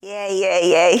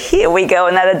Yeah. Here we go.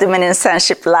 Another Dominion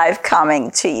Sonship Live coming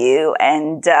to you.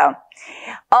 And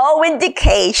all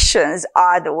indications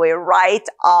are that we're right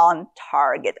on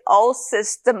target. All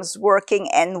systems working,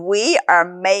 and we are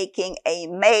making a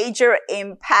major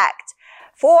impact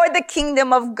for the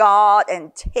kingdom of God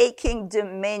and taking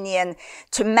dominion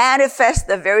to manifest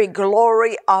the very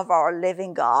glory of our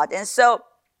living God. And so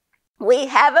we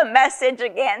have a message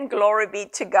again, glory be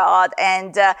to God.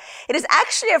 And it is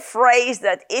actually a phrase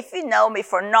that if you know me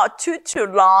for not too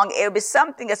long, it'll be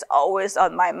something that's always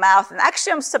on my mouth. And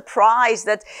actually I'm surprised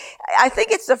that I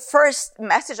think it's the first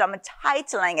message I'm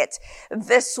entitling it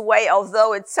this way,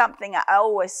 although it's something I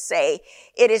always say.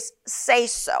 It is say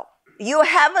so. You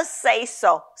have a say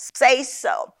so. Say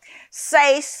so.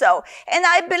 Say so. And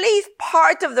I believe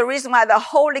part of the reason why the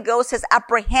Holy Ghost has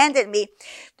apprehended me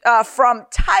from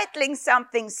titling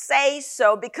something say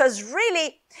so, because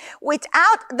really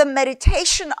without the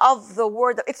meditation of the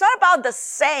word, it's not about the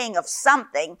saying of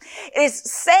something. It is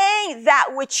saying that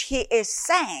which he is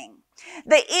saying.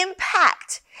 The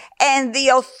impact and the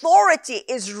authority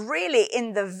is really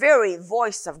in the very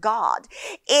voice of God,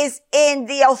 is in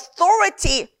the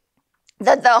authority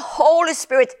that the Holy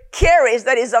Spirit carries,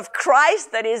 that is of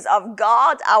Christ, that is of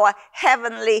God, our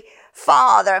heavenly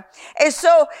Father. And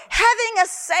so having a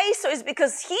say-so is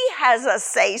because he has a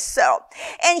say-so.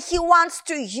 And he wants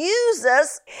to use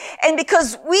us. And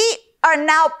because we are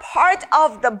now part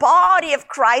of the body of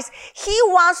Christ, he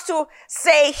wants to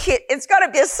say, it's going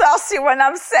to be saucy when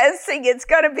I'm sensing it's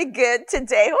going to be good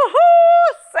today.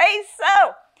 Woo-hoo! Say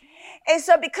so. And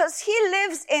so because he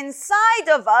lives inside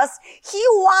of us, he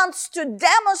wants to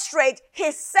demonstrate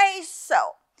his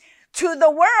say-so to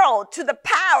the world, to the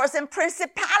powers and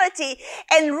principality.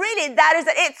 And really that is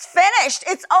that it's finished.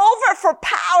 It's over for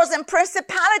powers and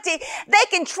principality. They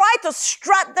can try to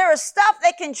strut their stuff.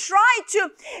 They can try to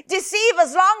deceive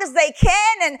as long as they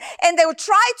can. And they will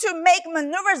try to make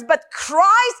maneuvers, but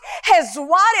Christ has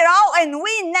won it all. And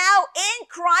we now in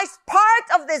Christ,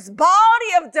 part of this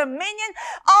body of dominion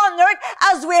on earth,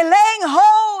 as we're laying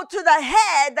hold to the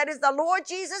head, that is the Lord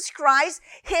Jesus Christ,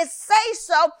 his say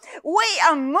so, we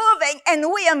are moving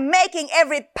and we are making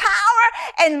every power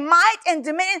and might and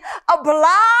dominion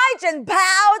oblige and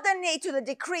bow the knee to the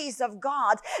decrees of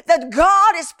God that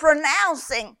God is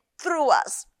pronouncing through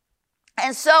us.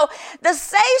 And so the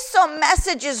say-so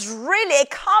message is really a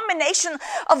combination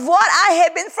of what I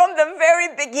have been from the very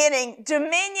beginning,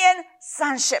 dominion,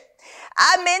 sonship.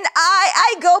 I mean,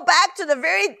 I go back to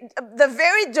the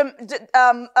very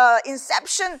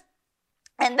inception.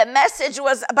 And the message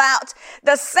was about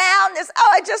the soundness. Oh,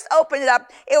 I just opened it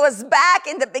up. It was back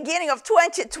in the beginning of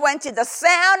 2020, the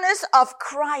soundness of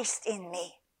Christ in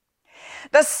me.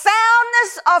 The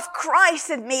soundness of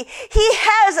Christ in me. He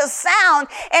has a sound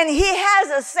and he has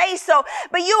a say-so,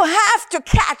 but you have to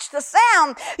catch the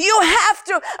sound. You have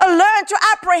to learn to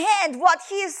apprehend what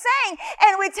he is saying.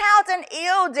 And without an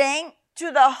yielding to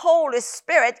the Holy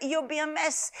Spirit, you'll be a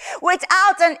mess.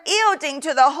 Without an yielding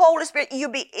to the Holy Spirit,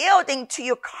 you'll be yielding to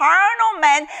your carnal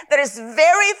man that is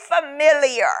very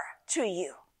familiar to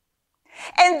you.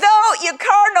 And though your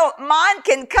carnal mind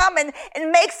can come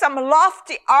and make some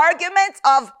lofty arguments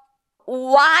of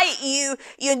why you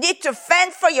need to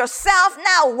fend for yourself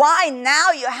now, why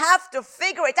now you have to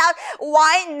figure it out,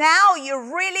 why now you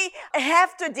really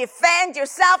have to defend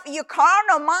yourself. Your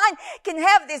carnal mind can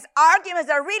have these arguments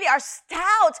that really are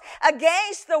stout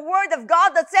against the word of God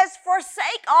that says,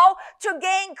 forsake all to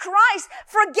gain Christ.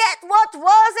 Forget what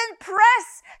was and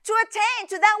press to attain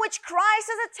to that which Christ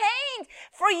has attained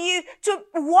for you to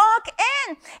walk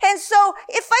in. And so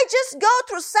if I just go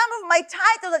through some of my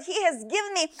titles that he has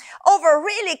given me over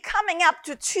really coming up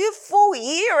to 2 full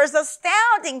years,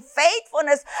 astounding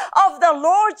faithfulness of the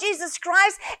Lord Jesus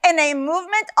Christ and a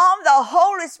movement of the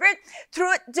Holy Spirit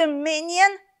through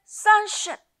dominion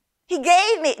sonship. He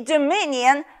gave me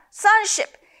dominion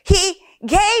sonship. He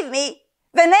gave me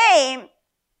the name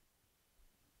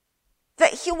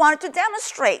that he wanted to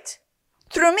demonstrate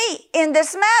through me in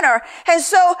this manner. And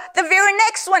so the very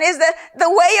next one is the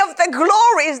way of the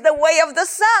glory is the way of the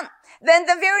Son. Then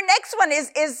the very next one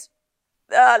is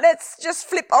let's just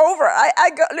flip over.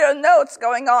 I got little notes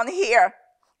going on here.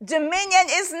 Dominion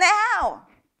is now.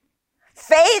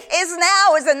 Faith is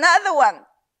now is another one.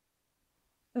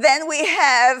 Then we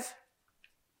have,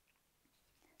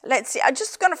 let's see, I'm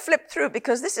just going to flip through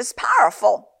because this is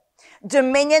powerful.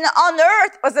 Dominion on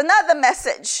earth was another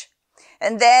message.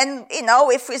 And then,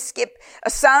 if we skip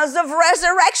sons of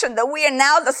resurrection, that we are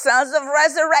now the sons of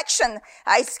resurrection.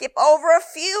 I skip over a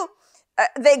few.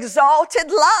 The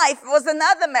exalted life was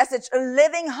another message.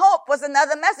 Living hope was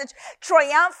another message.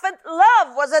 Triumphant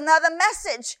love was another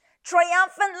message.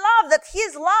 triumphant love, that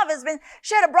his love has been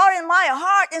shed abroad in my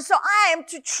heart. And so I am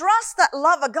to trust that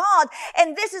love of God.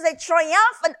 And this is a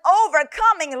triumphant,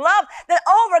 overcoming love that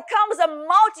overcomes a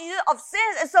multitude of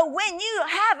sins. And so when you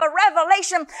have a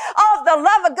revelation of the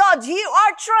love of God, you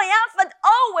are triumphant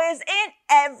always in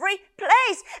every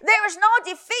place. There is no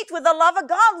defeat with the love of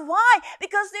God. Why?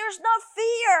 Because there's no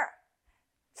fear.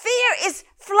 Fear is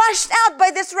flushed out by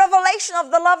this revelation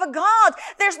of the love of God.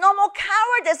 There's no more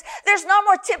cowardice. There's no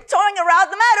more tiptoeing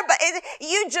around the matter. But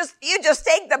you just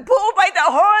take the bull by the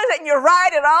horns and you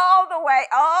ride it all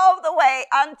the way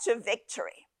unto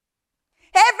victory.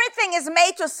 Everything is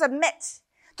made to submit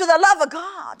to the love of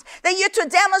God, that you to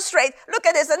demonstrate. Look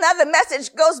at this. Another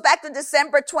message goes back to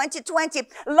December 2020.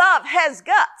 Love has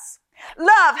guts.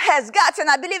 Love has guts. And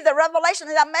I believe the revelation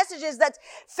of that message is that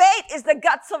faith is the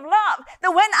guts of love. That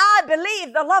when I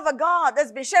believe the love of God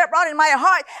that's been shed abroad in my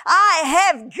heart, I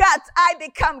have guts. I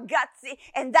become gutsy.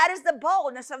 And that is the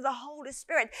boldness of the Holy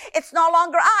Spirit. It's no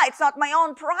longer I. It's not my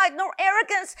own pride nor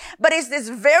arrogance, but it's this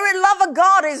very love of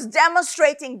God is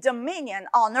demonstrating dominion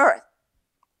on earth.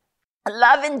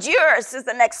 Love endures is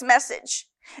the next message.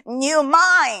 New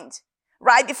mind.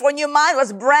 Right before new mind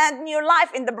was brand new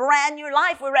life. In the brand new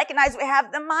life, we recognize we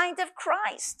have the mind of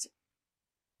Christ.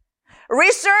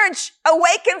 Research,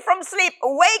 awaken from sleep,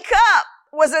 wake up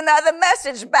was another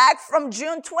message back from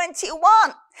June 21.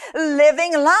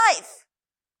 Living life.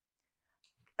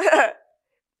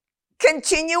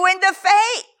 Continue in the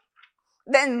faith.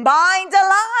 Then bind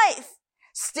alive.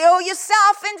 Still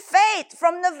yourself in faith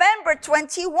from November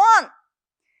 21.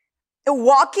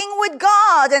 Walking with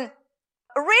God. And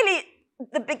really,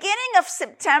 the beginning of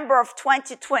September of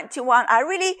 2021, I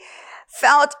really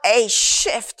felt a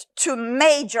shift to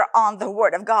major on the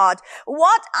Word of God.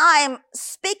 What I'm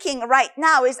speaking right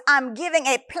now is I'm giving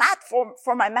a platform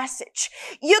for my message.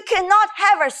 You cannot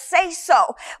have a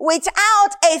say-so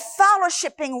without a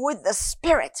fellowshipping with the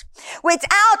Spirit,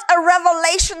 without a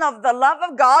revelation of the love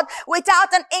of God,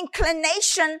 without an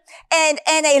inclination and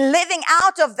a living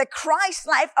out of the Christ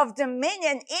life of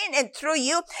dominion in and through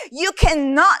you. You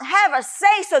cannot have a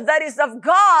say-so that is of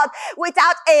God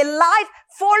without a life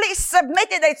fully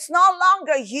submitted. It's no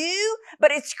longer you,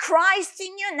 but it's Christ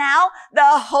in you now, the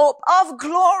hope of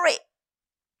glory.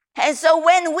 And so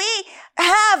when we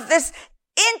have this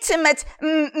intimate,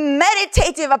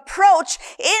 meditative approach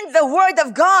in the Word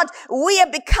of God, we are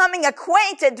becoming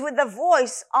acquainted with the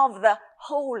voice of the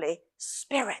Holy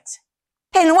Spirit.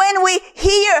 And when we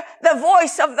hear the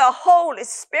voice of the Holy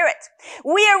Spirit,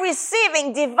 we are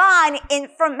receiving divine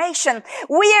information.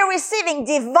 We are receiving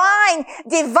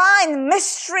divine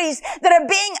mysteries that are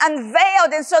being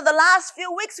unveiled. And so the last few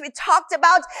weeks we talked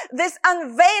about this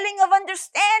unveiling of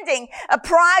understanding.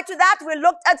 Prior to that, we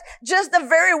looked at just the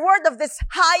very word of this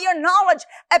higher knowledge,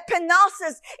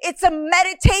 epignosis. It's a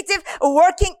meditative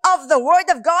working of the Word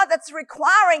of God that's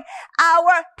requiring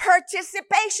our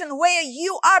participation, where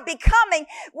you are becoming,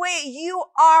 where you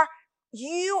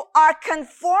are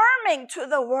conforming to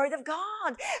the Word of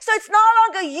God. So it's no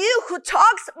longer you who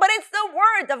talks, but it's the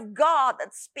Word of God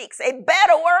that speaks, a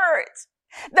better word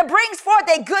that brings forth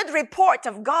a good report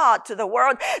of God to the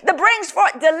world, that brings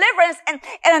forth deliverance and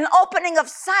an opening of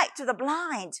sight to the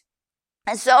blind.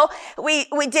 And so we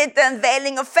did the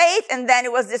unveiling of faith, and then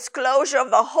it was disclosure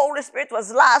of the Holy Spirit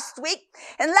was last week.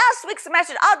 And last week's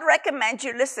message, I'd recommend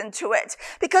you listen to it,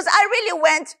 because I really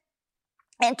went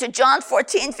into John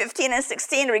 14, 15, and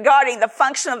 16 regarding the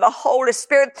function of the Holy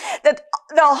Spirit, that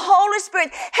the Holy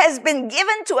Spirit has been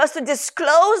given to us to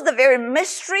disclose the very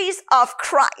mysteries of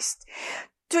Christ.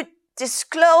 To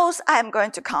disclose, I'm going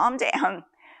to calm down,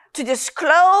 to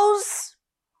disclose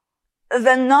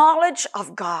the knowledge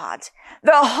of God.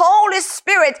 The Holy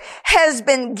Spirit has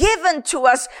been given to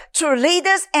us to lead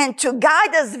us and to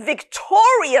guide us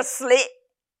victoriously,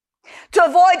 to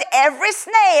avoid every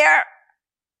snare,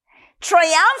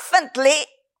 triumphantly,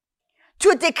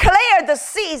 to declare the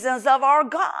seasons of our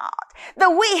God.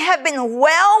 That we have been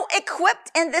well equipped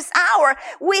in this hour.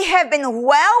 We have been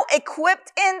well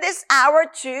equipped in this hour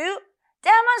to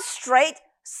demonstrate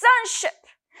sonship.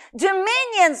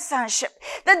 Dominion sonship,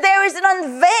 that there is an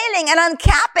unveiling and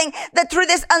uncapping, that through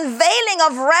this unveiling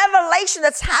of revelation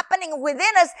that's happening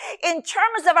within us in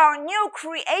terms of our new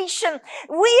creation,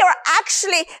 we are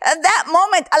actually at that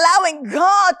moment allowing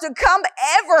God to come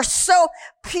ever so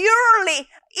purely,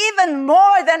 even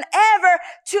more than ever,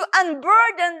 to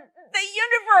unburden the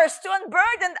universe, to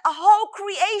unburden a whole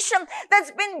creation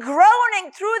that's been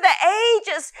groaning through the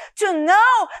ages to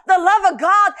know the love of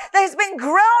God, that has been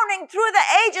groaning through the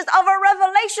ages of a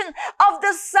revelation of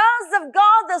the sons of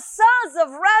God, the sons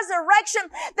of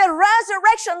resurrection, the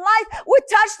resurrection life would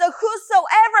touch the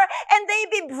whosoever,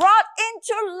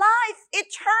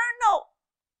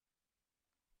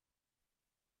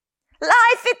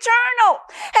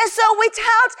 so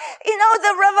without,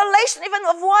 the revelation even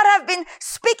of what I've been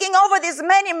speaking over these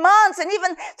many months, and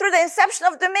even through the inception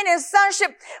of Dominion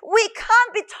Sonship, we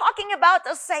can't be talking about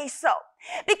a say-so.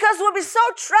 Because we'll be so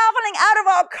traveling out of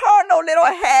our carnal little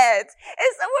heads.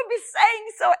 And so we'll be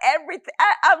saying so everything.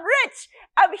 I'm rich.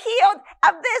 I'm healed.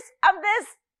 I'm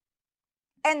this.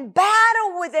 And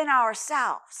battle within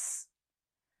ourselves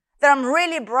that I'm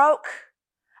really broke.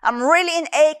 I'm really in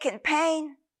ache and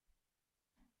pain.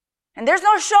 And there's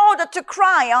no shoulder to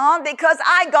cry on because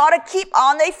I gotta keep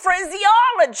on a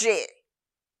phraseology.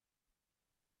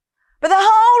 But the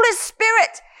Holy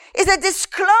Spirit is a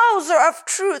discloser of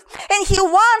truth, and He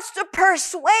wants to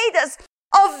persuade us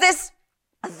of this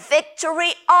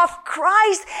victory of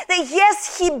Christ, that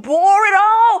yes, He bore it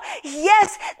all.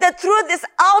 Yes, that through this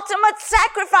ultimate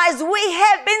sacrifice, we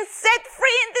have been set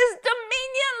free in this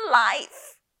dominion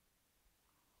life.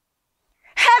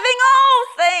 Having all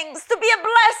things to be a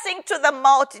blessing to the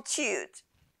multitude.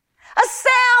 A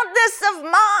soundness of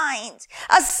mind,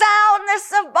 a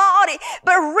soundness of body,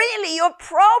 but really you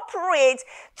appropriate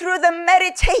through the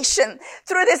meditation,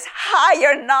 through this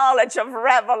higher knowledge of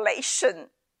revelation.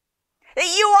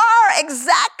 That you are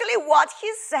exactly what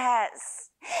He says.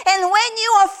 And when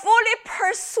you are fully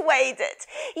persuaded,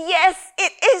 yes,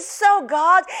 it is so,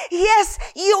 God. Yes,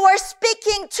 you are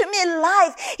speaking to me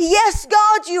life. Yes,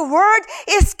 God, your word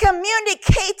is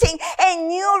communicating a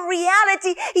new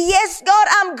reality. Yes, God,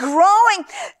 I'm growing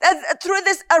through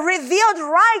this revealed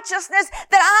righteousness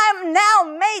that I'm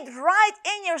now made right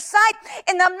in your sight.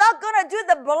 And I'm not going to do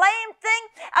the blame thing.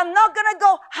 I'm not going to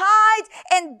go hide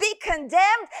and be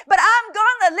condemned, but I'm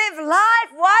going to live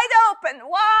life wide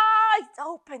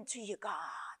open to you, God.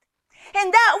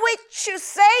 And that which you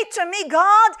say to me,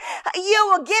 God, you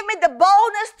will give me the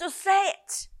boldness to say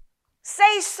it.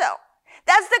 Say so.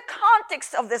 That's the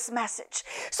context of this message.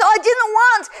 So I didn't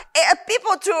want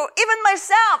people to, even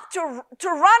myself, to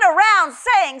run around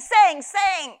saying.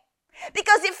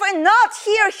 Because if we're not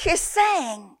here, He's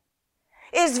saying,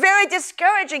 it's very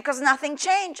discouraging because nothing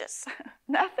changes.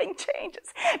 Nothing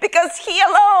changes. Because He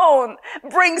alone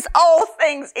brings all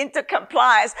things into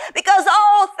compliance. Because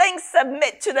all things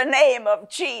submit to the name of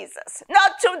Jesus,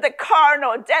 not to the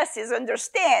carnal Deci's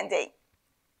understanding.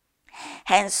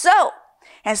 And so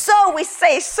we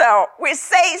say so. We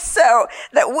say so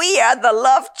that we are the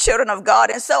loved children of God.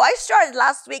 And so I started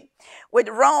last week with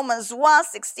Romans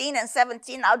 1:16 and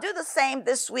 17. I'll do the same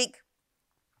this week.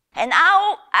 And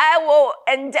I will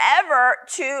endeavor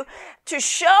to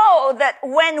show that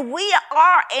when we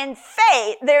are in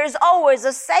faith, there's always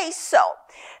a say-so.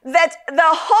 That the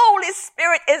Holy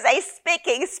Spirit is a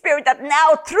speaking Spirit that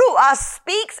now through us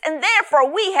speaks, and therefore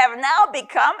we have now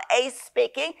become a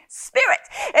speaking Spirit.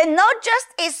 And not just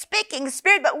a speaking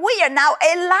Spirit, but we are now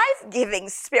a life-giving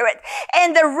Spirit.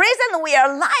 And the reason we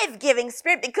are life-giving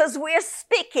Spirit, because we are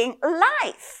speaking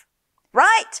life.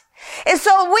 Right? And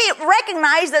so we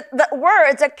recognize that the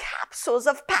words are capsules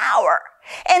of power,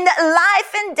 and that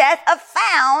life and death are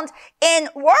found in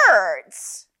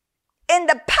words, in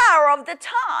the power of the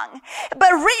tongue.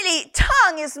 But really,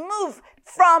 tongue is moved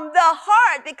from the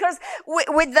heart, because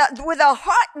with the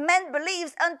heart man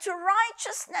believes unto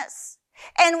righteousness.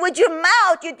 And with your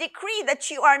mouth you decree that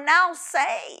you are now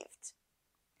saved.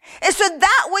 And so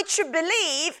that which you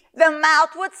believe, the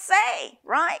mouth would say,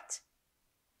 right?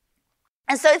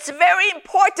 And so it's very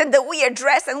important that we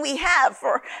address, and we have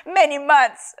for many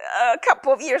months, a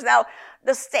couple of years now,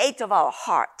 the state of our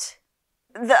heart.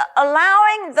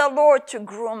 Allowing the Lord to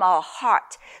groom our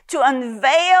heart, to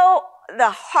unveil the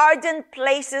hardened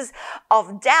places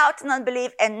of doubt and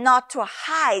unbelief, and not to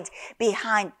hide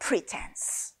behind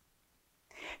pretense.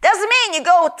 Doesn't mean you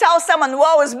go tell someone,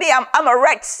 woe is me, I'm a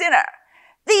wretched sinner.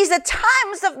 These are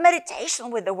times of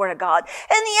meditation with the Word of God.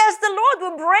 And yes, the Lord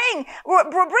will bring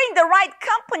the right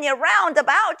company around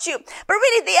about you. But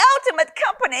really, the ultimate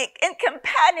company and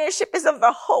companionship is of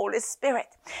the Holy Spirit.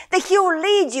 That He will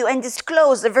lead you and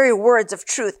disclose the very words of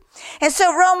truth. And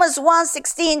so Romans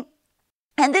 1:16,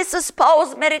 and this is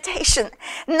Paul's meditation.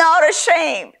 Not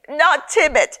ashamed, not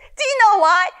timid. Do you know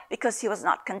why? Because he was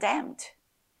not condemned.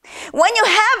 When you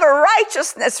have a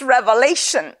righteousness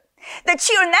revelation, that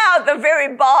you're now the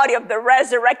very body of the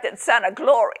resurrected Son of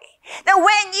Glory. That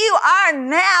when you are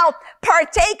now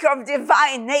partaker of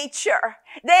divine nature,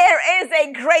 There is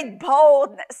a great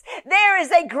boldness. There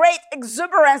is a great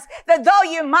exuberance that though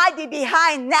you might be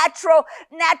behind natural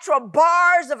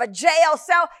bars of a jail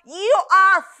cell, you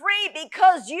are free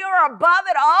because you're above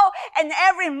it all. And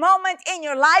every moment in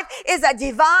your life is a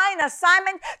divine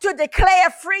assignment to declare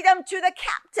freedom to the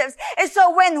captives. And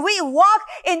so when we walk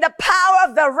in the power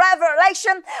of the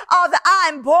revelation of the I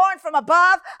am born from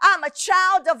above, I'm a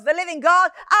child of the living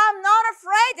God, I'm not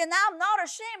afraid and I'm not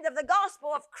ashamed of the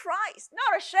gospel of Christ.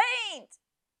 Not ashamed.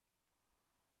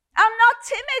 I'm not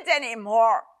timid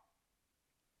anymore.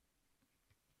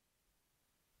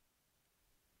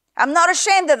 I'm not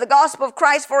ashamed of the gospel of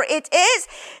Christ, for it is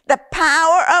the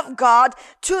power of God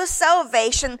to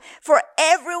salvation for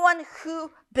everyone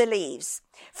who believes.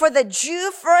 For the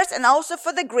Jew first and also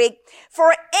for the Greek,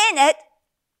 for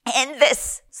in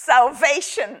this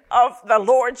salvation of the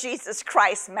Lord Jesus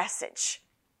Christ's message.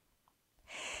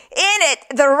 In it,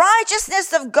 the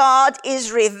righteousness of God is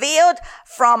revealed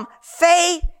from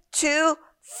faith to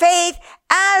faith,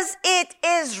 as it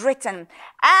is written.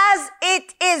 As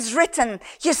it is written.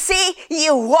 You see,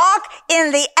 you walk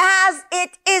in the as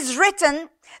it is written,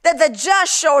 that the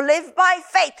just shall live by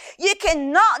faith. You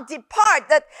cannot depart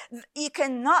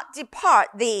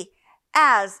the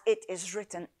as it is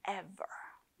written ever.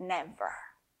 Never.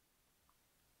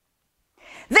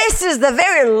 This is the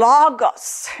very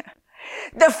logos,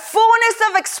 the fullness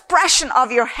of expression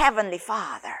of your heavenly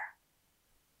Father.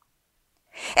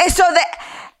 And so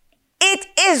that it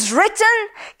is written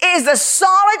is a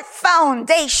solid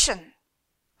foundation.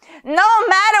 No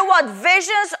matter what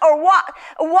visions or what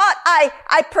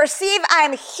I perceive I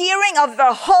am hearing of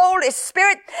the Holy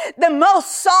Spirit, the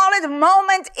most solid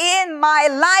moment in my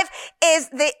life is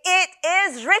the it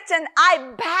is written.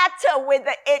 I battle with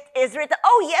the it is written.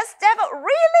 Oh yes, devil,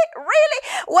 really? Really?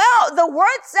 Well, the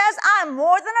word says I'm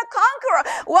more than a conqueror.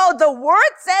 Well, the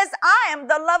word says I am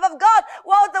the love of God.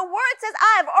 Well, the word says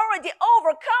I have already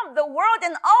overcome the world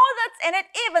and all that's in it,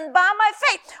 even by my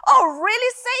faith. Oh,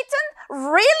 really,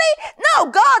 Satan? Really? No,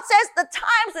 God says the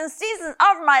times and seasons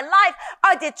of my life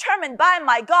are determined by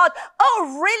my God.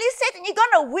 Oh, really, Satan? You're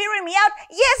going to weary me out?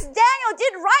 Yes, Daniel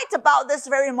did write about this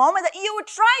very moment that you would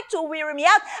try to weary me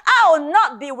out. I will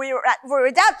not be wearied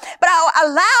out, but I'll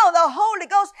allow the Holy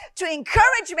Ghost to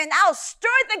encourage me and I'll stir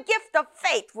the gift of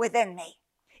faith within me.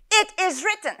 It is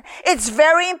written. It's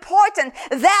very important.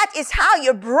 That is how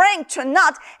you bring to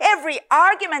naught every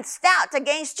argument stout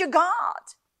against your God.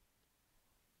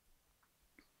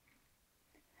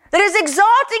 That is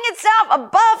exalting itself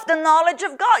above the knowledge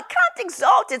of God. It can't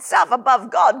exalt itself above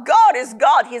God. God is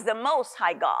God. He's the most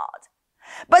high God.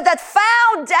 But that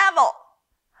foul devil,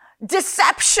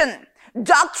 deception,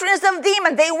 doctrines of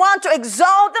demons, they want to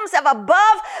exalt themselves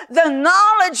above the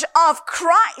knowledge of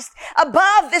Christ,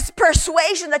 above this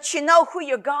persuasion that you know who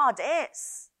your God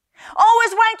is.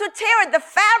 Always wanting to tear at the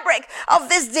fabric of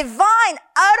this divine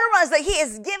utterance that he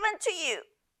has given to you.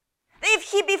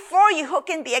 If he be for you, who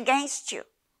can be against you?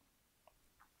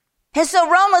 And so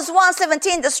Romans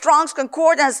 1:17, the Strong's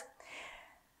Concordance,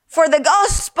 for the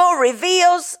gospel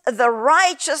reveals the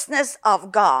righteousness of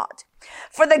God.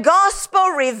 For the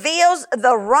gospel reveals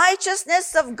the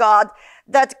righteousness of God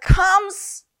that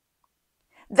comes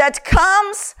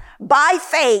by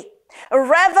faith. A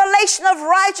revelation of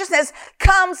righteousness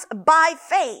comes by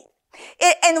faith.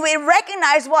 And we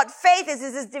recognize what faith is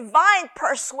this divine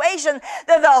persuasion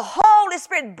that the Holy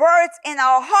Spirit births in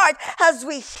our heart as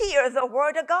we hear the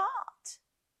word of God.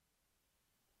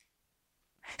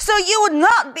 So you would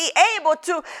not be able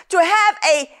to have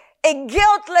a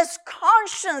guiltless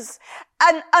conscience,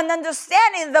 an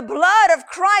understanding the blood of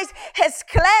Christ has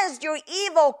cleansed your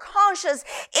evil conscience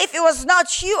if it was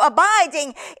not you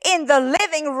abiding in the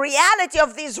living reality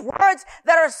of these words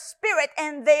that are spirit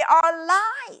and they are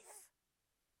life.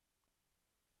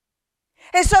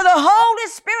 And so the Holy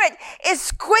Spirit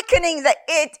is quickening the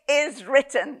it is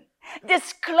written,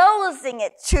 disclosing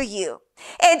it to you.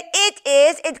 And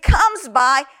it comes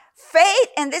by faith.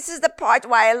 And this is the part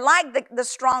why I like the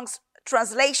Strong's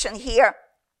translation here.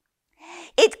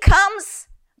 It comes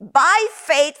by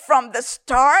faith from the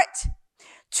start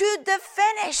to the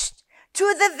finish, to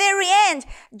the very end,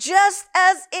 just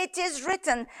as it is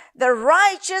written, the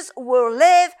righteous will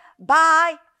live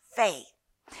by faith.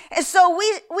 And so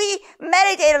we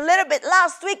meditated a little bit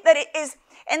last week that it is,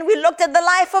 and we looked at the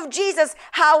life of Jesus,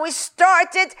 how we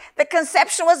started, the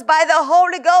conception was by the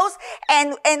Holy Ghost,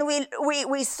 and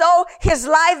we saw his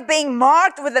life being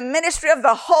marked with the ministry of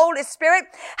the Holy Spirit,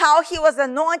 how he was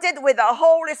anointed with the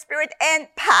Holy Spirit and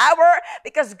power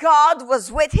because God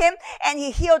was with him, and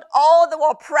he healed all that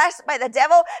were oppressed by the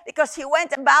devil because he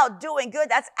went about doing good.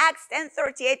 That's Acts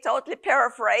 10:38, totally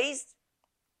paraphrased.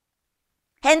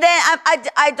 And then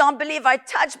I don't believe I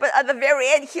touched, but at the very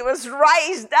end, he was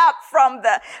raised up from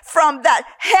that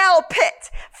hell pit,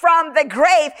 from the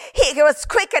grave. He was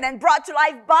quickened and brought to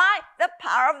life by the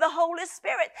power of the Holy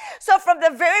Spirit. So from the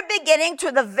very beginning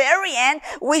to the very end,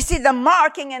 we see the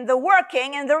marking and the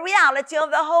working and the reality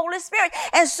of the Holy Spirit.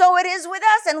 And so it is with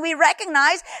us. And we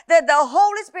recognize that the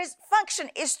Holy Spirit's function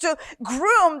is to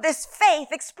groom this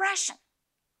faith expression.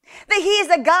 That he is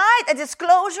a guide, a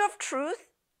disclosure of truth.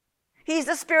 He's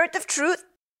the Spirit of truth.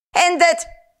 And that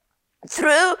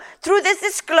through this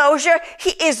disclosure,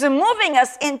 he is moving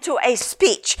us into a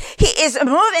speech. He is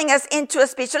moving us into a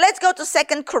speech. So let's go to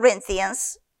 2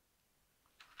 Corinthians.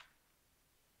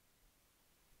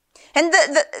 And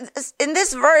in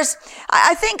this verse,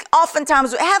 I think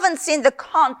oftentimes we haven't seen the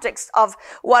context of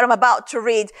what I'm about to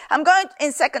read. I'm going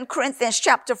in 2 Corinthians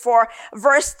chapter 4,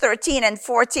 verse 13 and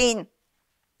 14.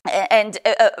 And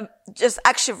just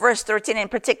actually verse 13 in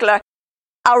particular.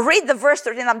 I'll read the verse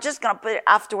 13. I'm just going to put it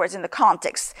afterwards in the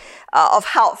context of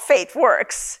how faith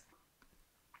works.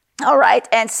 All right.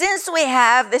 And since we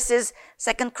have, this is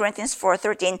 2 Corinthians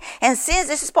 4:13. And since,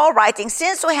 this is Paul writing,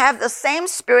 since we have the same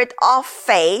spirit of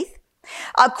faith,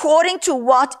 according to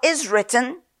what is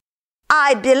written,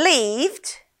 I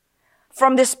believed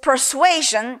from this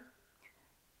persuasion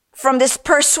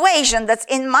that's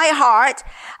in my heart,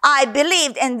 I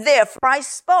believed and therefore I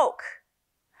spoke.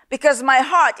 Because my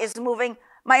heart is moving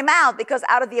my mouth, because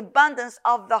out of the abundance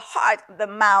of the heart, the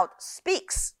mouth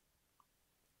speaks.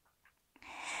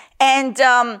 And,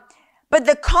 but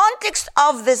the context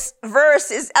of this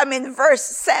verse is, verse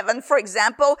 7, for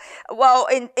example, well,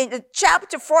 in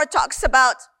chapter 4 talks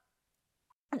about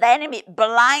the enemy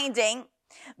blinding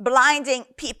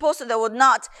people so they would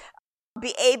not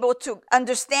be able to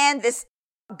understand this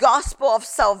gospel of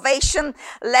salvation,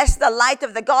 lest the light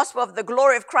of the gospel of the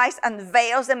glory of Christ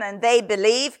unveils them and they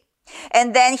believe.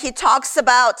 And then he talks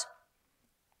about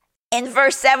in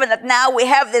verse 7 that now we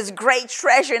have this great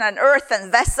treasure in an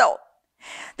earthen vessel,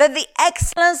 that the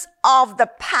excellence of the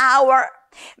power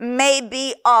may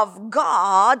be of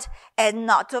God and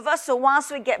not of us. So once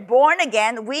we get born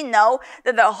again, we know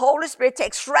that the Holy Spirit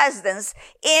takes residence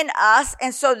in us.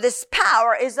 And so this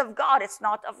power is of God. It's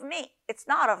not of me. It's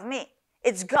not of me.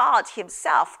 It's God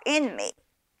himself in me.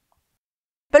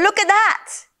 But look at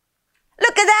that.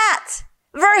 Look at that.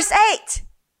 Verse 8.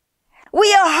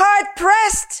 We are hard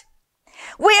pressed.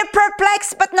 We are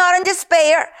perplexed, but not in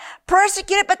despair.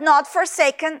 Persecuted, but not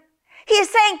forsaken. He is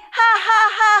saying, ha, ha,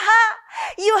 ha, ha.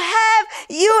 You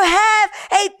have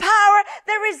a power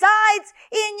that resides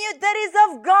in you that is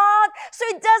of God. So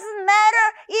it doesn't matter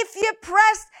if you're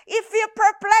pressed, if you're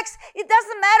perplexed. It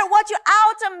doesn't matter what your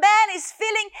outer man is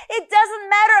feeling. It doesn't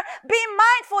matter. Be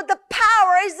mindful. The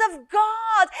power is of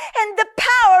God and the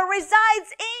power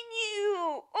resides in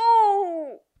you.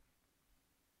 Ooh.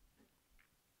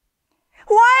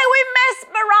 Why are we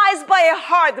mesmerized by a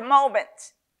hard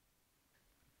moment?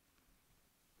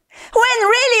 When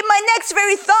really my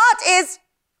very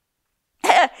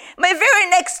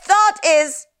next thought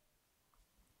is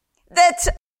that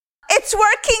it's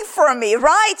working for me,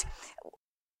 right?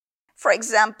 For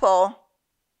example,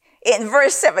 in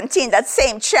verse 17, that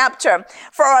same chapter,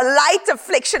 for a light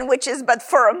affliction, which is but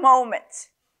for a moment.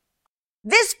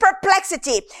 This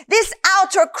perplexity, this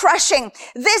outer crushing,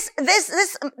 this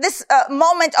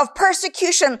moment of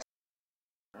persecution,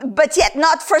 but yet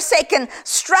not forsaken,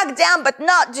 struck down, but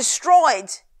not destroyed.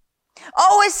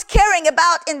 Always carrying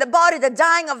about in the body the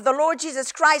dying of the Lord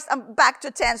Jesus Christ. I'm back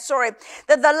to 10, sorry.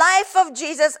 That the life of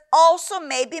Jesus also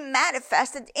may be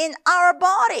manifested in our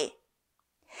body.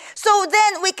 So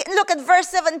then we can look at verse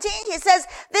 17. He says,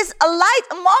 this light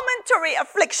momentary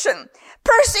affliction,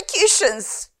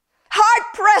 persecutions, hard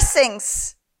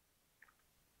pressings,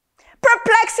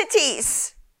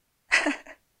 perplexities,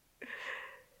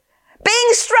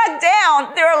 being struck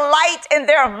down, they're light and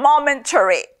they're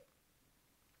momentary.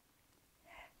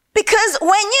 Because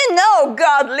when you know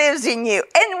God lives in you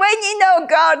and when you know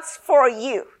God's for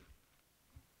you,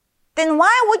 then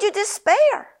why would you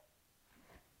despair?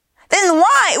 Then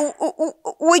why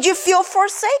would you feel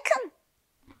forsaken?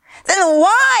 Then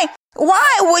why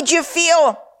would you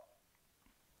feel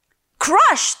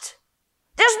crushed?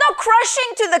 There's no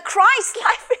crushing to the Christ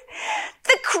life.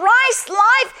 The Christ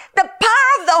life, the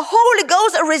power of the Holy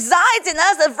Ghost resides in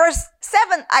us. And verse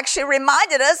 7 actually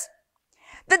reminded us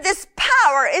that this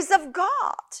power is of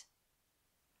God.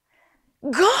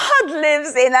 God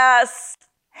lives in us.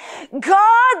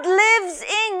 God lives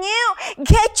in you.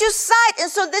 Get your sight. And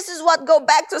so this is what, go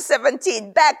back to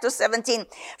 17.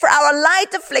 For our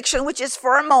light affliction, which is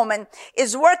for a moment,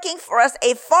 is working for us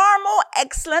a far more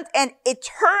excellent and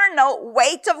eternal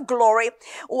weight of glory,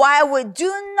 while we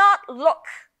do not look.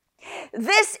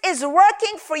 This is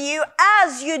working for you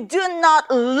as you do not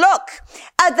look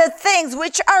at the things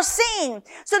which are seen.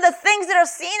 So the things that are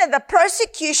seen are the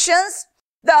persecutions,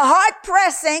 the hard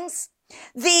pressings,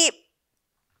 the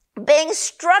being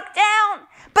struck down.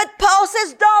 But Paul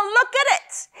says, don't look at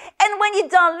it. And when you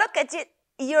don't look at it,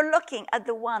 you're looking at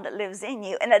the one that lives in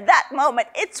you. And at that moment,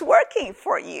 it's working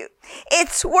for you.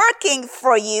 It's working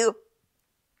for you.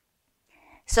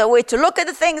 So we're to look at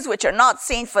the things which are not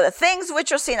seen, for the things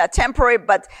which are seen are temporary,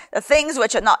 but the things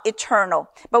which are not eternal,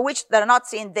 but which that are not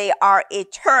seen, they are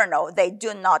eternal. They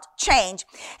do not change.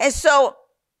 And so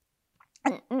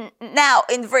now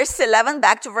in verse 11,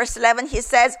 back to verse 11, he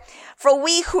says, for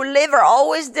we who live are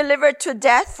always delivered to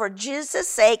death for Jesus'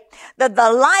 sake, that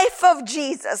the life of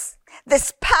Jesus,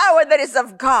 this power that is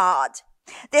of God,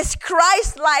 this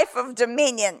Christ life of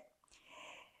dominion,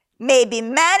 may be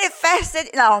manifested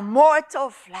in our mortal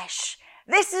flesh.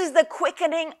 This is the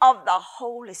quickening of the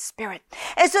Holy Spirit.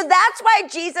 And so that's why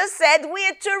Jesus said we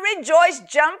are to rejoice,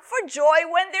 jump for joy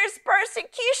when there's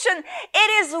persecution.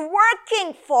 It is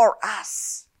working for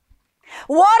us.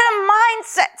 What a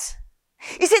mindset.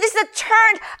 You see, this is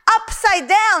turned upside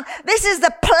down. This is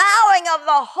the plowing of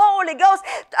the Holy Ghost,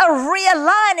 a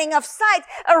realigning of sight,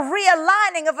 a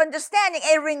realigning of understanding,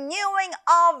 a renewing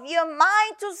of your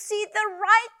mind to see the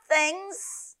right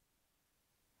things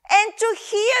and to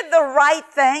hear the right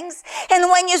things. And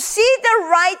when you see the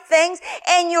right things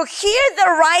and you hear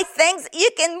the right things, you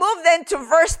can move then to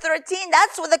verse 13.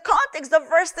 That's what the context of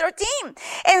verse 13.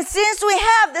 And since we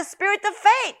have the spirit of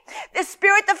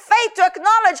faith to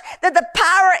acknowledge that the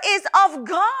power is of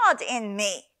God in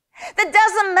me, that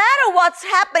doesn't matter what's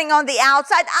happening on the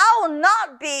outside, I will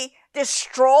not be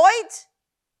destroyed.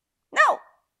 No,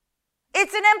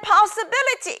 it's an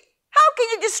impossibility. How can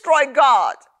you destroy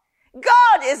God?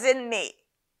 God is in me.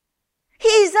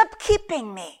 He's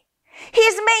upkeeping me.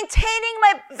 He's maintaining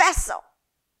my vessel.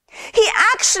 He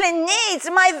actually needs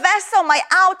my vessel, my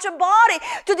outer body,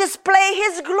 to display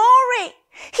His glory.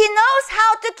 He knows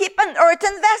how to keep an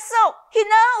earthen vessel. He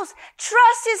knows.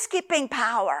 Trust His keeping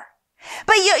power.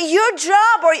 But your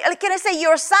job, or can I say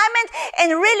your assignment,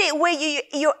 and really where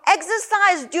you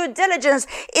exercise due diligence,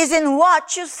 is in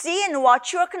what you see and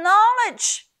what you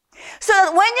acknowledge. So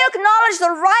that when you acknowledge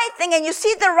the right thing and you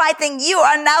see the right thing, you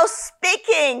are now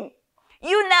speaking.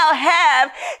 You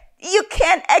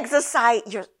can exercise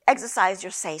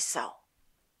your say-so.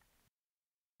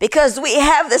 Because we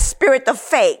have the spirit of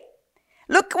faith.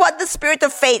 Look what the spirit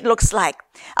of faith looks like.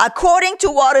 According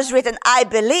to what is written, I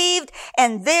believed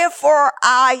and therefore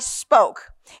I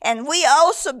spoke. And we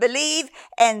also believe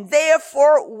and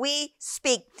therefore we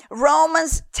speak.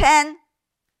 Romans 10.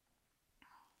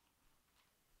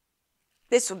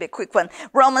 This will be a quick one.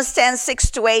 Romans 10,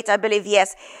 6-8, I believe,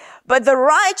 yes. But the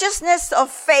righteousness of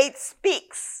faith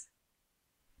speaks.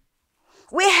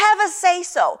 We have a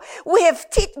say-so. We have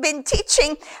been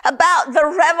teaching about the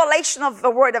revelation of the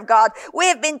Word of God. We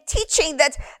have been teaching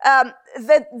that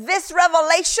this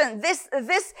revelation,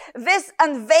 this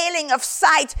unveiling of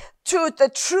sight to the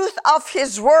truth of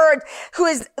His Word,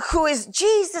 who is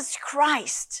Jesus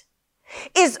Christ,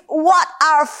 is what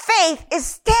our faith is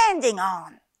standing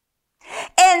on.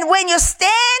 And when you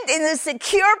stand in a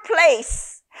secure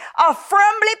place, are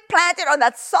firmly planted on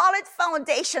that solid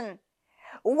foundation,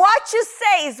 what you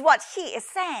say is what He is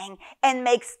saying, and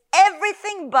makes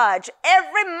everything budge.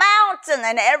 Every mountain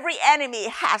and every enemy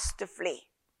has to flee.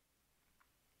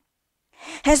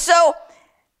 And so,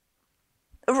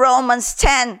 Romans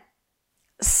 10,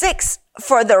 6,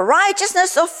 for the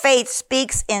righteousness of faith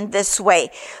speaks in this way.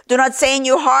 Do not say in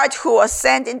your heart, who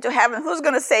ascend into heaven? Who's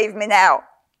going to save me now?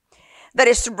 That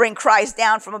is to bring Christ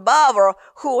down from above, or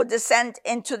who will descend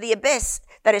into the abyss?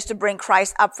 That is to bring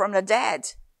Christ up from the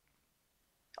dead.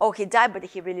 Oh, He died, but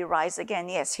did He really rise again?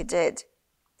 Yes, He did.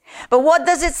 But what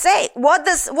does it say? What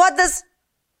does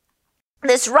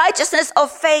this righteousness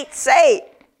of faith say?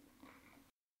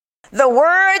 The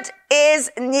word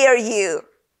is near you,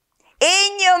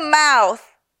 in your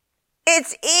mouth.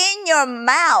 It's in your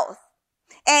mouth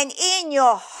and in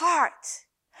your heart.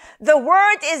 The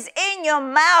word is in your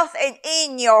mouth and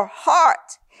in your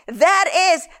heart. That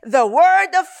is the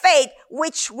word of faith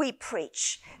which we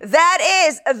preach. That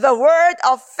is the word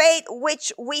of faith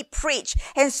which we preach.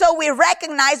 And so we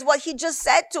recognize what he just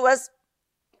said to us,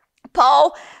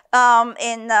 Paul,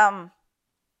 in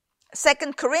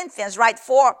 2 Corinthians, right?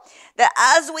 For that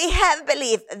as we have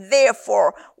believed,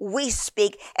 therefore we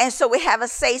speak. And so we have a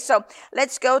say so.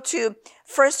 Let's go to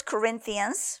 1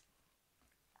 Corinthians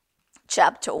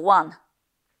chapter 1.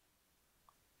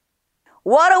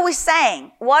 What are we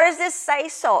saying? What is this say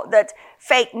so that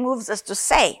faith moves us to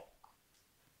say?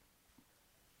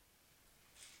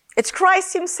 It's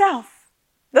Christ himself,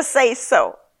 the say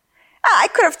so. I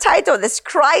could have titled this,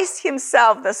 Christ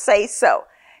himself, the say so.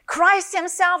 Christ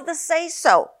himself, the say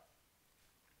so.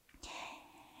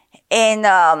 In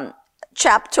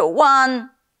chapter 1,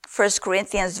 1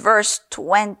 Corinthians verse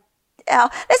 20.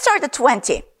 Let's start at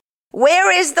 20.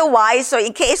 Where is the wise? So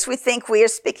in case we think we are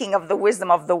speaking of the wisdom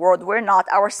of the world, we're not.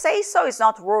 Our say so is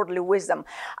not worldly wisdom.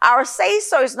 Our say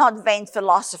so is not vain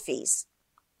philosophies.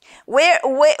 Where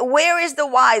is the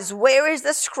wise? Where is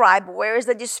the scribe? Where is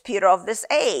the disputer of this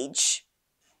age?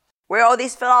 Where are all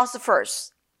these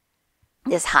philosophers?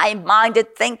 These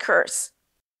high-minded thinkers.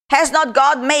 Has not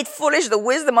God made foolish the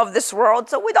wisdom of this world?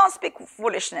 So we don't speak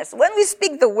foolishness. When we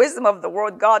speak the wisdom of the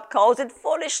world, God calls it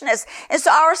foolishness. And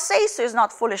so our say-so is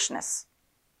not foolishness.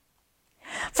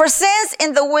 For since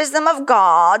in the wisdom of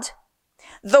God,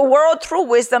 the world through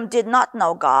wisdom did not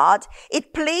know God,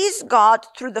 it pleased God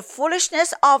through the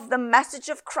foolishness of the message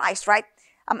of Christ, right?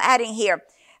 I'm adding here.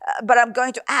 But I'm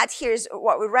going to add here is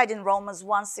what we read in Romans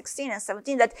 1:16 and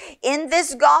 17, that in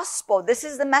this gospel, this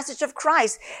is the message of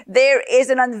Christ, there is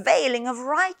an unveiling of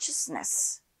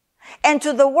righteousness. And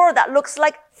to the world that looks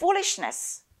like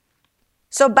foolishness.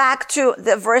 So back to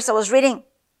the verse I was reading.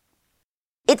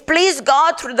 It pleased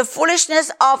God through the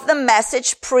foolishness of the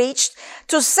message preached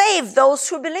to save those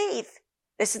who believe.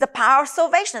 This is the power of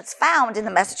salvation that's found in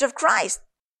the message of Christ.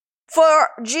 For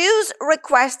Jews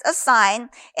request a sign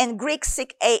and Greeks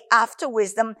seek after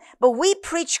wisdom, but we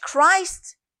preach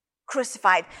Christ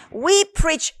crucified. We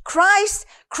preach Christ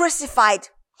crucified.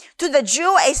 To the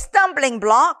Jew a stumbling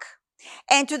block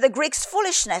and to the Greeks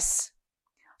foolishness.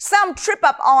 Some trip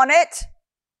up on it,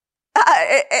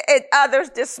 others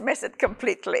dismiss it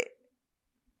completely.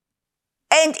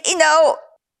 And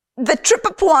the trip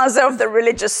up ones are of the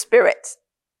religious spirit.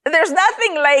 There's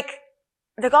nothing like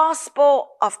the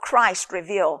gospel of Christ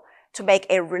revealed to make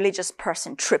a religious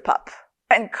person trip up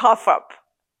and cough up.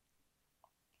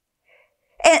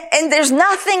 And there's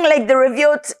nothing like the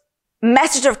revealed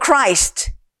message of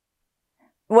Christ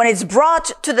when it's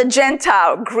brought to the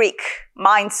Gentile Greek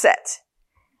mindset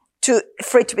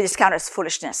for it to be discounted as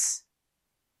foolishness.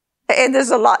 And there's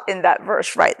a lot in that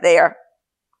verse right there.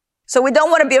 So we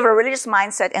don't want to be of a religious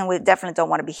mindset, and we definitely don't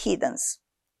want to be heathens.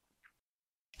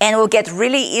 And we'll get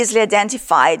really easily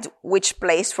identified which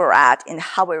place we're at in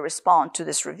how we respond to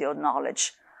this revealed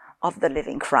knowledge of the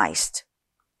living Christ.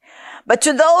 But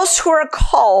to those who are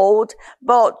called,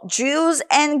 both Jews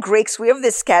and Greeks, we have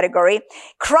this category,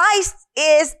 Christ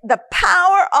is the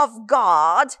power of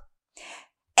God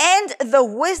and the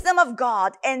wisdom of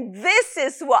God. And this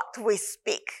is what we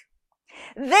speak.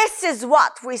 This is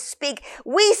what we speak.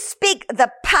 We speak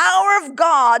the power of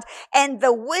God and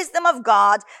the wisdom of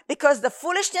God, because the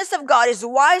foolishness of God is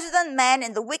wiser than man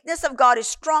and the weakness of God is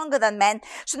stronger than man.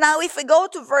 So now if we go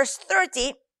to verse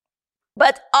 30,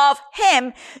 but of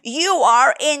him you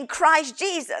are in Christ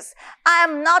Jesus. I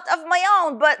am not of my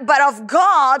own, but of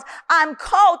God I'm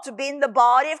called to be in the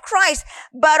body of Christ.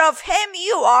 But of him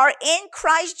you are in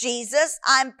Christ Jesus.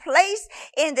 I'm placed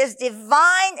in this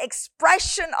divine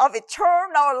expression of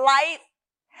eternal life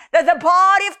that the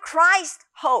body of Christ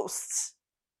hosts,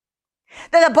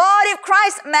 that the body of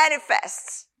Christ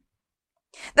manifests,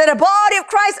 that the body of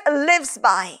Christ lives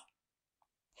by.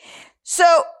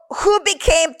 So who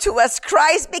became to us?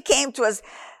 Christ became to us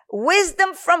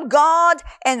wisdom from God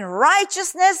and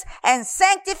righteousness and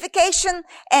sanctification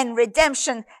and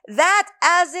redemption. That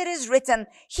as it is written,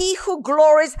 he who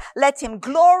glories, let him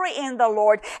glory in the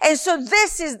Lord. And so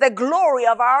this is the glory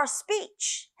of our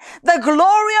speech. The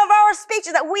glory of our speech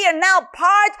is that we are now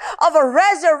part of a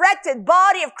resurrected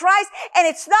body of Christ, and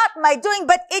it's not my doing,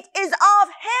 but it is of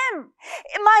him.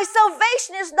 My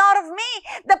salvation is not of me.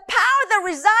 The power that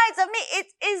resides of me,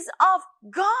 it is of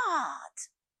God.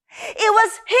 It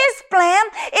was his plan.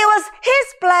 It was his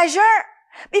pleasure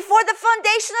before the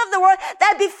foundation of the world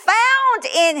that be found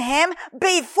in him,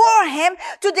 before him,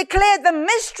 to declare the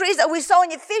mysteries that we saw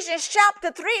in Ephesians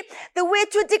chapter 3, that we're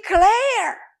to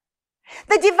declare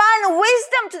the divine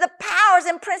wisdom to the powers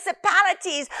and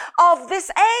principalities of this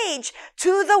age,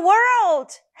 to the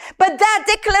world. But that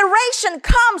declaration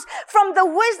comes from the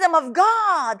wisdom of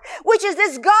God, which is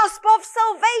this gospel of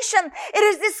salvation. It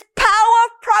is this power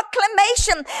of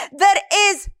proclamation that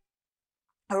is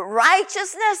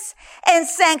righteousness and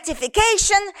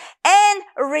sanctification and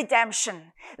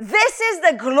redemption. This is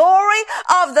the glory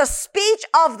of the speech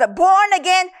of the born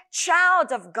again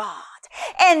child of God.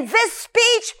 And this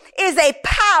speech is a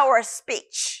power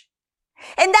speech.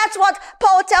 And that's what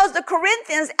Paul tells the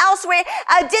Corinthians elsewhere.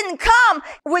 I didn't come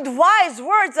with wise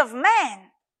words of man.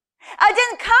 I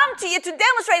didn't come to you to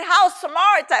demonstrate how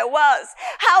smart I was,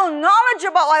 how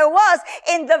knowledgeable I was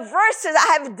in the verses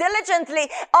I have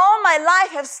diligently all my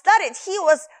life have studied. He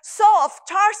was Saul of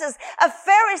Tarsus, a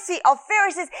Pharisee of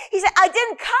Pharisees. He said, I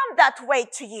didn't come that way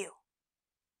to you.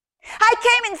 I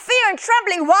came in fear and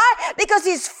trembling. Why? Because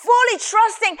he's fully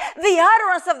trusting the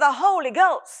utterance of the Holy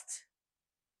Ghost.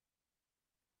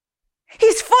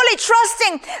 He's fully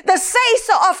trusting the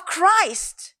say-so of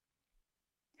Christ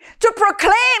to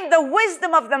proclaim the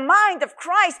wisdom of the mind of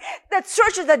Christ that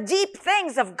searches the deep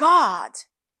things of God.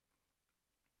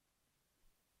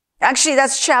 Actually,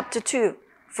 that's chapter 2.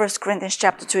 1 Corinthians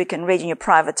chapter 2. You can read in your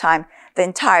private time the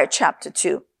entire chapter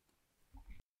 2.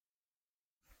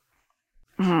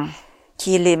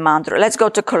 Let's go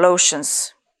to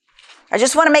Colossians. I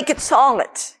just want to make it solid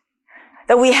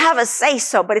that we have a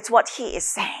say-so, but it's what he is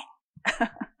saying.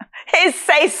 His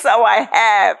say-so I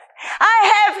have.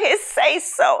 I have his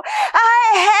say-so. I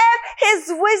have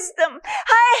his wisdom.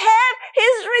 I have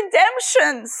his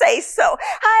redemption say-so.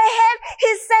 I have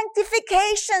his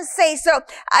sanctification say-so.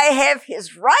 I have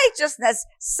his righteousness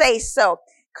say-so.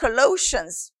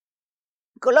 Colossians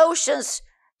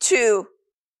 2,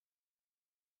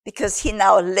 because he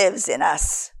now lives in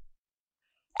us.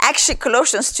 Actually,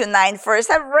 Colossians 2:9 first.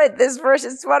 I've read this verse.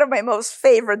 It's one of my most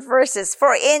favorite verses.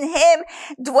 For in him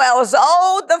dwells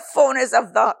all the fullness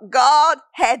of the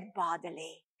Godhead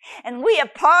bodily. And we are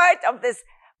part of this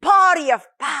body of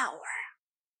power.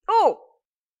 Oh,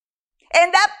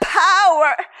 and that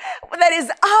power that is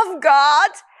of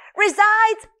God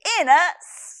resides in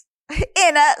us.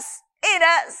 In us. In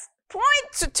us.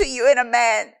 Point to you in a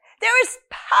man. There is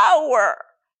power.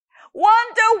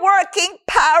 Wonder-working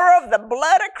power of the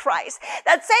blood of Christ.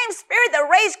 That same spirit that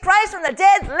raised Christ from the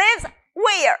dead lives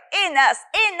where? In us,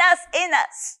 in us, in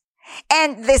us.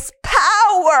 And this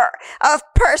power of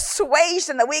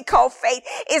persuasion that we call faith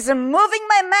is moving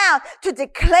my mouth to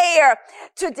declare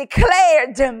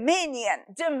dominion,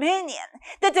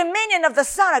 the dominion of the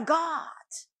Son of God.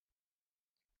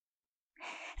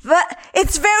 But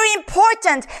it's very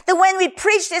important that when we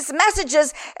preach these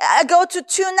messages, I go to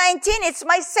 2:19. It's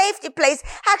my safety place.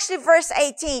 Actually, verse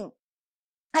 18.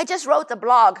 I just wrote a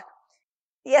blog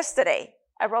yesterday.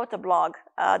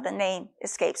 The name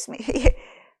escapes me.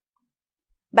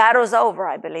 Battle's over,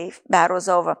 I believe. Battle's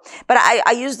over. But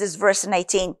I use this verse in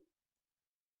 18.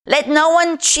 Let no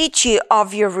one cheat you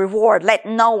of your reward. Let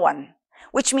no one.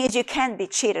 Which means you can't be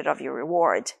cheated of your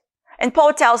reward. And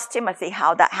Paul tells Timothy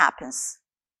how that happens.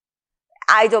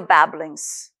 Idle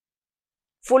babblings,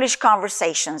 foolish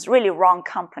conversations, really wrong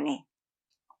company,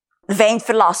 vain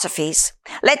philosophies.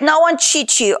 Let no one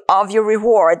cheat you of your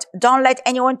reward. Don't let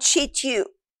anyone cheat you.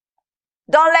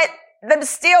 Don't let them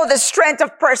steal the strength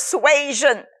of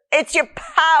persuasion. It's your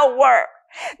power.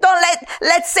 Don't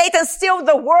let Satan steal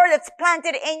the word that's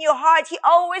planted in your heart. He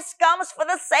always comes for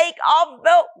the sake of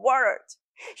the word.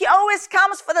 He always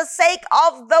comes for the sake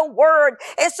of the word.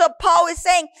 And so Paul is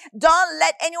saying, don't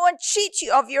let anyone cheat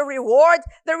you of your reward.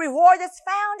 The reward that's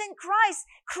found in Christ.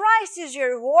 Christ is your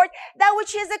reward. That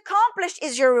which he has accomplished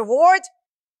is your reward.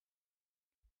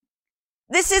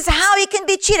 This is how you can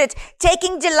be cheated.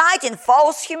 Taking delight in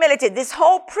false humility. This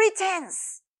whole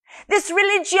pretense. This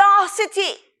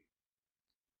religiosity.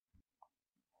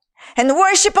 And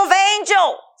worship of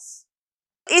angels.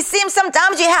 It seems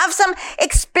sometimes you have some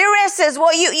experiences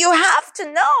where you have to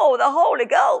know the Holy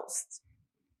Ghost.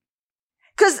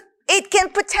 Because it can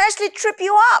potentially trip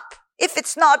you up if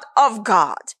it's not of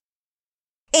God.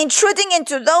 Intruding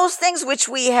into those things which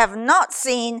we have not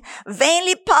seen,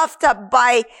 vainly puffed up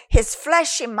by his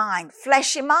fleshy mind.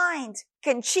 Fleshy mind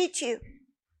can cheat you.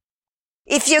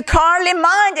 If you're carnally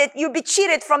minded, you'll be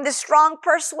cheated from the strong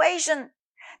persuasion.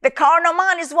 The carnal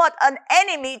mind is what? An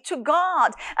enemy to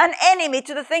God, an enemy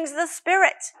to the things of the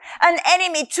Spirit, an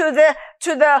enemy to the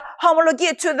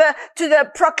homologia, to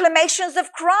the proclamations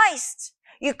of Christ.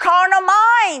 Your carnal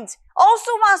mind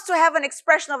also wants to have an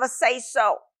expression of a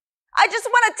say-so. I just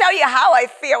want to tell you how I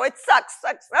feel. It sucks,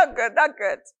 not good.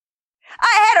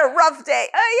 I had a rough day.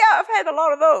 Oh yeah, I've had a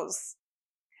lot of those.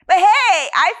 But hey,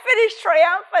 I finished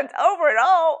triumphant over it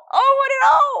all.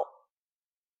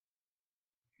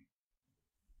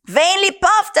 Vainly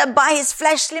puffed up by his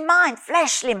fleshly mind.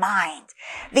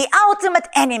 The ultimate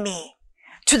enemy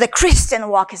to the Christian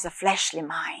walk is the fleshly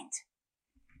mind.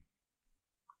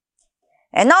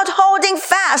 And not holding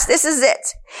fast, this is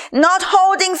it. Not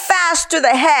holding fast to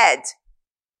the head.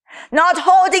 Not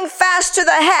holding fast to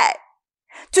the head,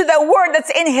 to the word that's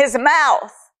in his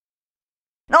mouth.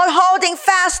 Not holding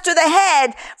fast to the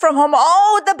head, from whom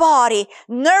all the body,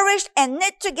 nourished and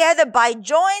knit together by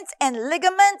joints and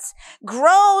ligaments,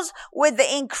 grows with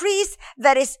the increase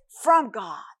that is from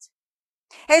God.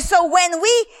 And so when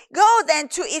we go then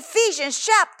to Ephesians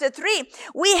chapter 3,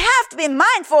 we have to be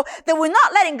mindful that we're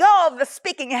not letting go of the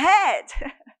speaking head,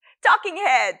 the talking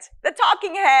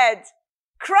head,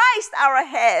 Christ our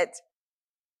head.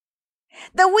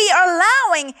 That we are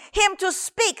allowing him to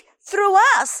speak through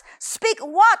us. Speak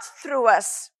what through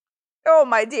us? Oh,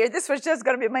 my dear, this was just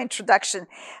going to be my introduction.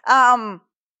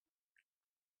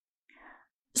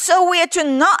 So we are to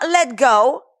not let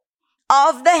go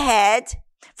of the head,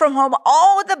 from whom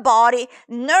all the body,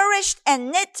 nourished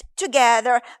and knit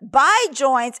together by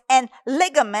joints and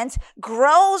ligaments,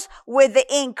 grows with the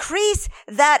increase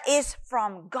that is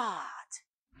from God.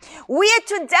 We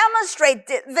are to demonstrate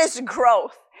this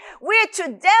growth. We are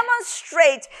to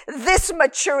demonstrate this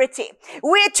maturity.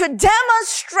 We are to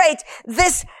demonstrate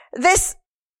this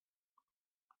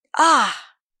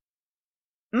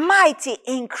mighty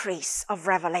increase of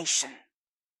revelation,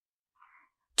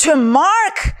 to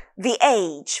mark the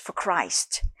age for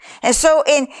Christ. And so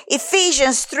in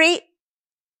Ephesians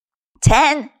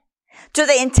 3:10, to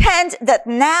the intent that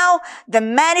now the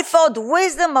manifold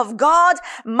wisdom of God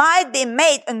might be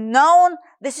made known.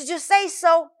 This is just say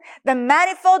so. The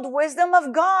manifold wisdom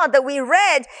of God that we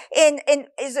read in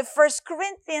is it 1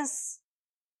 Corinthians.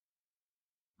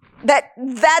 That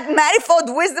manifold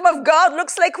wisdom of God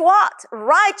looks like what?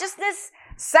 Righteousness,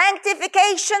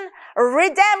 sanctification,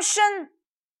 redemption.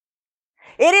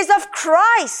 It is of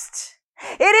Christ.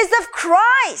 It is of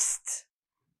Christ.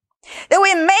 That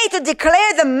we made to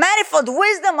declare the manifold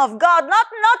wisdom of God, not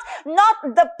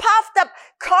the puffed up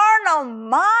carnal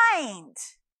mind,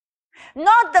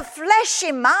 not the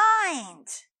fleshy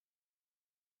mind,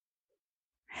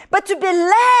 but to be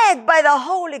led by the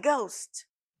Holy Ghost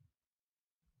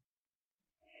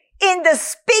in the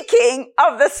speaking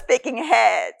of the speaking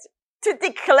head, to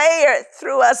declare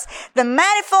through us the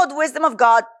manifold wisdom of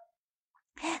God,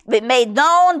 be made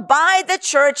known by the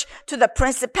church to the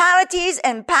principalities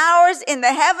and powers in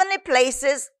the heavenly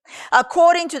places,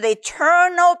 according to the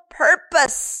eternal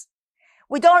purpose.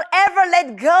 We don't ever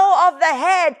let go of the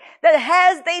head that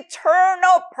has the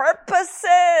eternal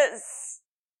purposes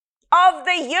of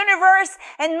the universe,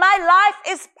 and my life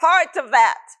is part of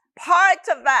that.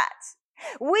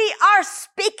 We are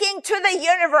speaking to the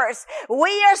universe.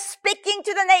 We are speaking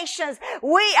to the nations.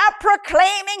 We are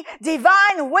proclaiming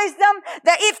divine wisdom,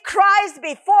 that if Christ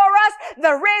be for us,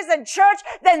 the risen church,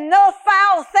 then no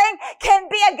foul thing can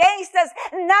be against us.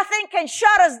 Nothing can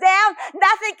shut us down.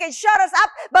 Nothing can shut us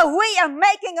up. But we are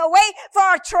making a way for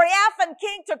our triumphant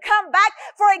King to come back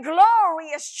for a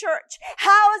glorious church.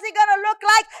 How is it going to look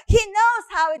like? He knows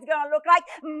how it's going to look like.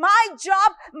 My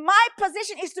job, my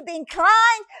position is to be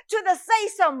inclined to the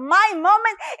say-so. My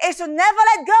moment is to never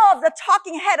let go of the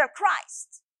talking head of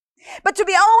Christ, but to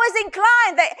be always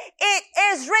inclined that it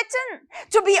is written,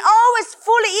 to be always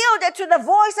fully yielded to the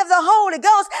voice of the Holy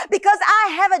Ghost, because I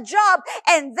have a job,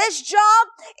 and this job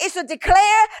is to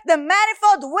declare the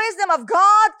manifold wisdom of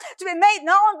God, to be made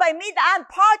known by me that I'm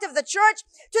part of the church,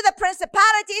 to the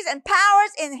principalities and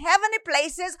powers in heavenly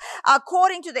places,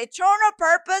 according to the eternal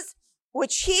purpose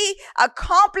which he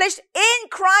accomplished in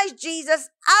Christ Jesus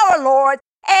our Lord,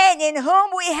 and in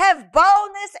whom we have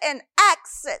boldness and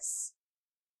access.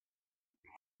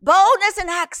 Boldness and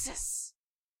access.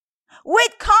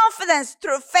 With confidence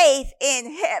through faith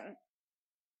in him.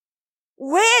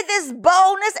 Where this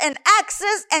boldness and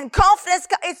access and confidence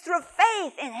is through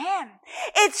faith in him.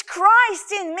 It's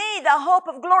Christ in me, the hope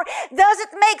of glory. Does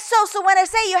it make so? So when I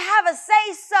say you have a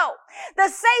say-so, the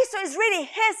say-so is really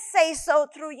his say-so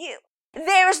through you.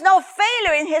 There is no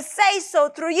failure in his say-so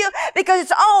through you, because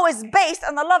it's always based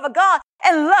on the love of God,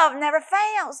 and love never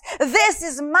fails. This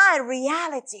is my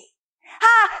reality.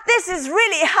 This is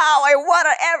really how I want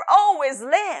to always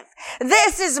live.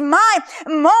 This is my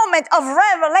moment of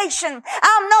revelation.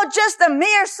 I'm not just a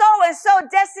mere so-and-so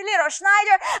Deci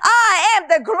Schneider. I am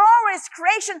the glorious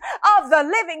creation of the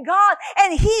living God,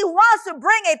 and he wants to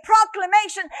bring a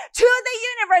proclamation to the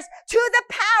universe, to the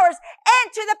powers,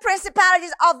 and to the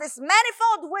principalities of this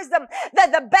manifold wisdom,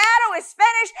 that the battle is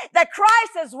finished, that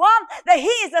Christ has won, that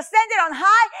he is ascended on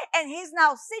high, and he's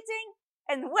now sitting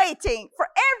and waiting for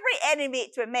every enemy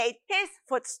to make his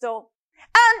footstool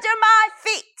under my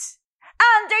feet.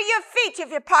 under your feet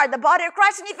if you're part of the body of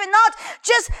Christ. And if you're not,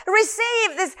 just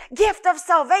receive this gift of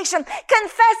salvation.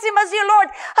 Confess him as your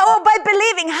Lord. Oh, by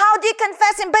believing. How do you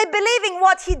confess him? By believing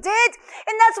what he did.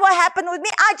 And that's what happened with me.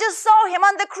 I just saw him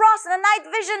on the cross in a night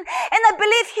vision, and I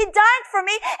believe he died for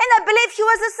me, and I believe he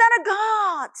was the Son of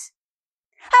God.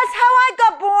 That's how I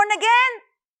got born again.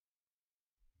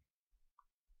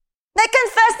 I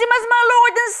confessed him as my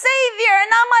Lord and Savior, and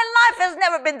now my life has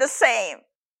never been the same.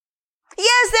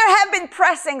 Yes, there have been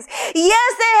pressings.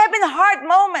 Yes, there have been hard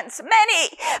moments,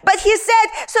 many. But he said,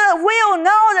 so that we'll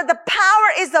know that the power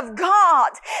is of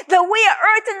God, that we are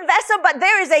earthen vessel, but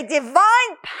there is a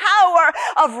divine power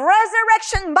of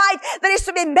resurrection might that is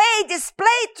to be made,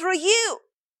 displayed through you.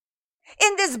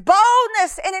 In this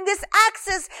boldness and in this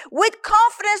access with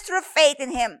confidence through faith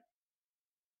in him.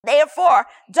 Therefore,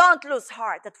 don't lose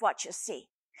heart at what you see.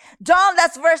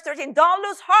 That's verse 13. Don't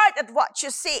lose heart at what you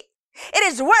see. It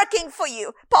is working for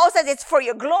you. Paul says it's for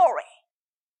your glory.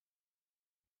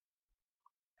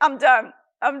 I'm done.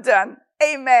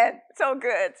 Amen. So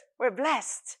good. We're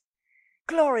blessed.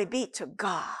 Glory be to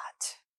God.